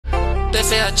They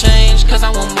say I changed, cause I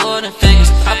want more than figures.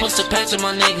 I put some packs with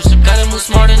my niggas, gotta move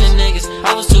smarter than niggas.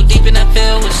 I was too deep in that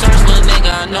field with search, little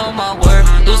nigga, I know my word.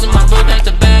 Losing my bro back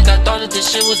to back, I thought that this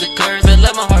shit was a curse, but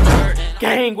let my heart hurt.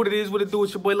 Gang, what it is, what it do,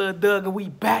 it's your boy Lil Doug, and we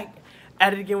back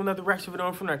at it again with another reaction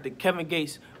video from the Kevin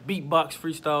Gates beatbox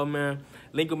freestyle, man.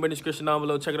 Link in the description down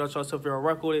below, check it out yourself if you're on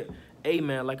rock with it. Hey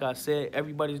man, like I said,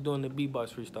 everybody's doing the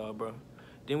beatbox freestyle, bro.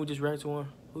 Didn't we just react to one?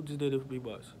 Who just did the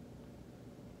beatbox?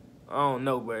 I don't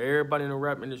know, but everybody in the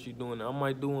rap industry doing it. I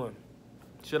might do one.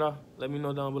 Should I? Let me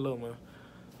know down below, man.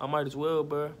 I might as well,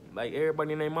 bro. Like,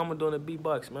 everybody and their mama doing the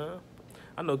beatbox, man.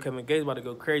 I know Kevin Gates about to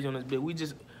go crazy on this bit. We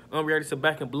just reacted to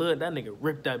Back in Blood. That nigga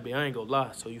ripped that bit. I ain't gonna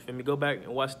lie. So, you feel me? Go back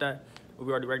and watch that.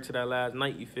 We already reacted to that last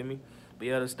night, you feel me? But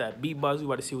yeah, that's that beatbox. We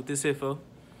about to see what this is for.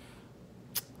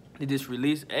 They just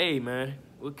released. Hey, man.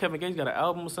 What, Kevin Gates got an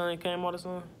album or something came out or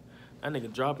something? That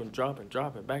nigga dropping,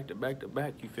 back to back to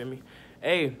back, you feel me?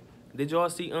 Hey, did y'all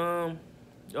see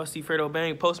Fredo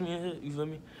Bang post me in here, you feel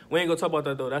me? We ain't gonna talk about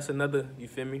that though, that's another, you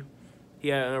feel me? He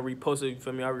had reposted, you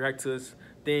feel me? I react to his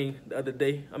thing the other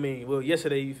day. I mean, well,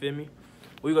 yesterday, you feel me?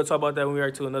 We gonna talk about that when we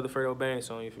react to another Fredo Bang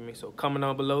song, you feel me? So comment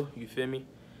down below, you feel me?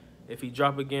 If he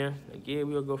drop again, like, yeah,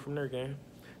 we'll go from there, gang.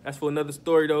 That's for another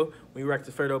story though. When we react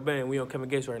to Fredo Bang, we on Kevin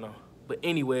Gates right now. But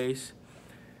anyways,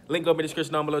 link up in the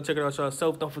description down below. Check it out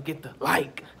yourself. Don't forget to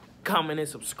like, comment, and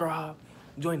subscribe.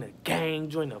 Join the gang,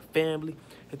 join the family.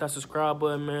 Hit that subscribe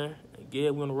button, man. And yeah,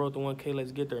 we on the road to 1K.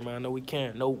 Let's get there, man. I know we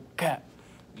can. No cap.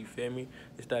 You feel me?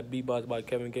 It's that beatbox by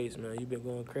Kevin Gates, man. You been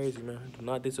going crazy, man. Do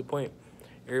not disappoint.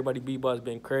 Everybody beatbox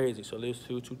been crazy, so let's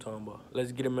see what you talking about.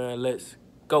 Let's get it, man. Let's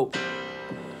go.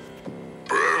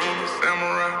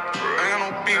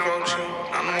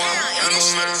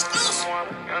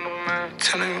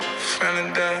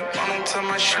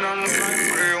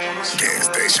 Gas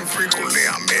station frequently,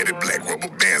 I'm at it. Black rubber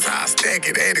bands, I stack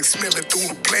it. Addicts smelling through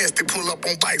the plastic. Pull up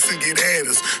on bikes and get at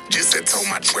us. Just that told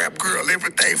my trap girl,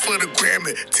 everything for the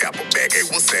Grammy. Tap her back, hey,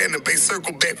 what's happening? They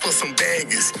circle back for some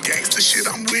baggies. Gangsta shit,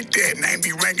 I'm with that. Name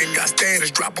be ranking, got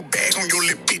status. Drop a bag on your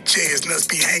lip, bitch ass. Nuts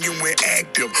be hanging when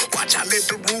active. Watch, I let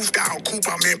the roof down. Coupe,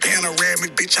 I'm in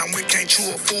panoramic. Bitch, I'm with, can't chew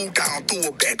a fool down. Threw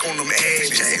her back on them ass.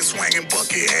 Chain swinging,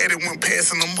 bucket had it when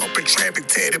passing them up in traffic.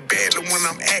 Tatted badly when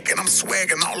I'm acting. I'm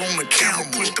swagging all on the counter.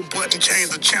 Push the button,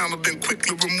 change the channel, then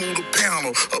quickly remove the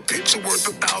panel. A picture worth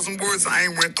 1,000 words, I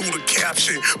ain't ran through the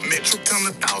caption. Metro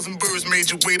 10,000 birds,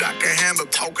 major weight I can handle.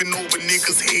 Talking over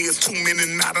niggas' heads, too many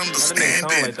not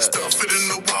understanding. Stuff it in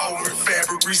the wall with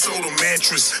fabric, resold a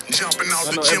mattress. Jumping out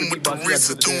the gym with the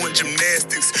wrists, doing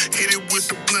gymnastics. Hit it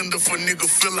with the blender for nigga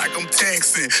feel like I'm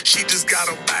taxing. She just got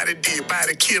a body did by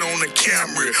the kid on the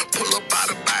camera. Pull up out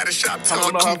the body shop, tell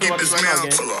her to get this man.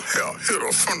 Pull her hair, hit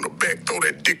her from the back, throw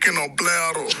that dick in her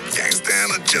bladder. Gangsta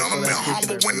and a gentleman,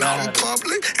 humble when out in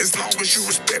public. As long as you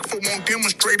respectful, won't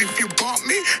demonstrate if you bump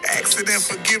me. Accident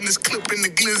forgiveness, clip in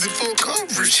the glizzy full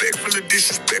coverage. Respectfully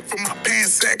disrespectful, my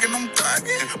pants sagging, I'm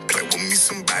thugging. Play with me,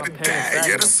 somebody die.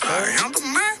 Yeah, that's how I handle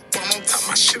mine. But on top of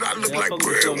my shit, I look like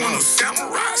bread when a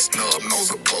samurai. Snub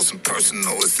nose up close and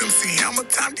personal. It's MC Hammer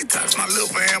time. Detox my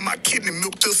liver and my kidney,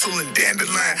 milk thistle and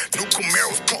dandelion. New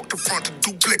Camaros parked in front of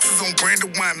duplexes on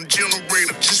branded wine and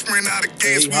generator. Just ran out of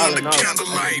gas, we on the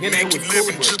candlelight. Naked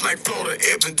living just like Florida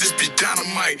Evans. This bitch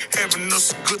dynamite. Having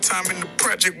us a good time in the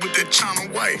project with that China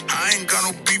White. I ain't got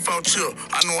no beef out here.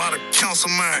 I know how to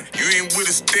counsel mine. You ain't with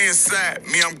it, stay inside.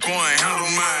 Me, I'm going handle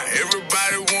mine.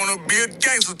 Everybody wanna be a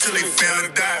gangster till they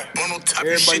family die. But on top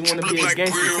of shit, you look like bread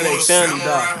on a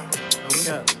samurai.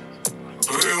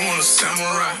 Bread on a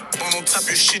samurai. But on top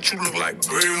of shit, you look like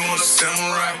bread on a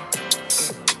samurai.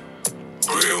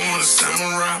 Bread on a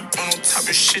samurai. But on top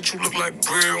of shit, you look like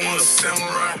bread on a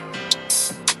samurai.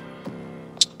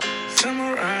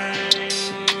 Samurai,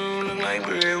 look like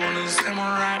bread on a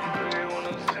samurai. Bread on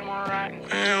a samurai.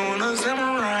 Bread on a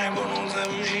samurai. But on top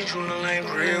of shit, you look like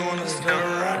bread on a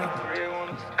samurai. Bread on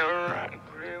a samurai.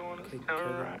 Bread on a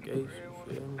samurai.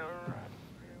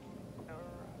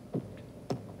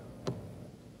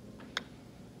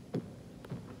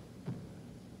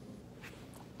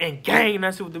 And gang,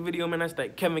 that's it with the video, man. That's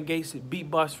that Kevin Gates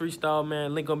beatbox freestyle,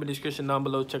 man. Link on the description down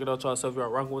below. Check it out yourself if you're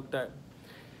rocking with that.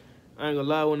 I ain't gonna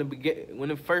lie,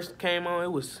 when it first came on,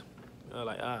 it was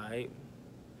like, alright.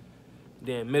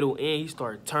 Then middle end, he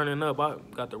started turning up. I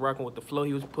got to rocking with the flow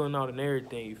he was putting out and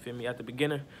everything, you feel me? At the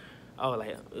beginning, I was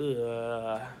like,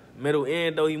 middle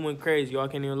end, though, he went crazy. Y'all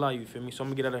can't even lie, you feel me? So I'm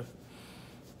gonna get out of,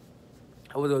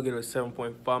 I was gonna get a 7.5.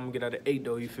 I'm gonna get out of 8,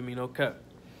 though, you feel me? No cap.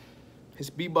 His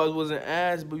beatbox wasn't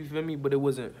ass, but you feel me? But it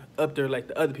wasn't up there like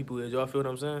the other people is. Y'all feel what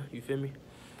I'm saying? You feel me?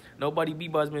 Nobody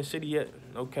beatbox been shitty yet.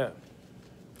 No cap.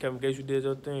 Kevin Gates, you did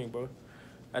your thing, bro.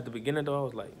 At the beginning, though, I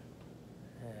was like,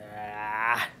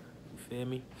 feel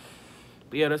me?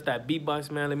 But yeah, that's that beatbox,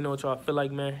 man. Let me know what y'all feel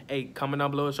like, man. Hey, comment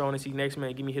down below what y'all want to see next,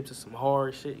 man. Give me hips of some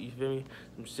hard shit, you feel me?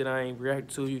 Some shit I ain't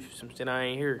react to, some shit I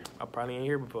ain't hear. I probably ain't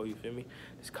hear before, you feel me?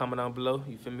 Just comment down below,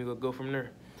 you feel me? We'll go from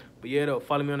there. But yeah, though,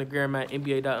 follow me on the gram at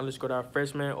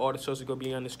NBA._freshman. All the socials gonna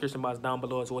be in the description box down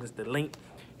below as well as the link.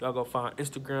 Y'all go find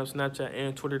Instagram, Snapchat,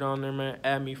 and Twitter down there, man.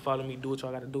 Add me, follow me, do what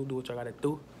y'all gotta do what y'all gotta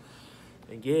do.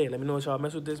 And yeah, let me know what y'all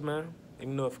mess with this, man. Let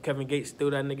me know if Kevin Gates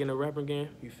still that nigga in the rapper game,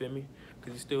 you feel me?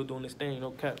 Because he's still doing this thing, no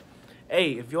cap.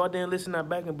 Hey, if y'all didn't listen to that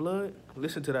Back in Blood,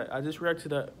 listen to that. I just reacted to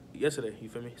that yesterday, you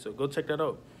feel me? So go check that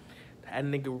out. That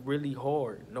nigga really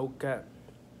hard, no cap.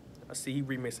 I see he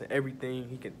remixing everything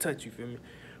he can touch, you feel me?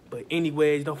 But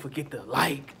anyways, don't forget to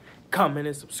like, comment,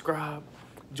 and subscribe.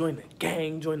 Join the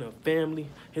gang, join the family.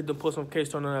 Hit the post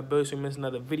notification, turn on that bell so you miss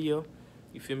another video.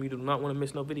 You feel me? You do not want to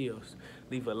miss no videos.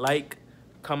 Leave a like,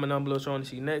 comment down below what you want to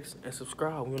see next, and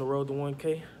subscribe. We're on the road to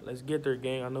 1K. Let's get there,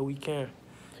 gang. I know we can.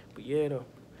 But yeah, though.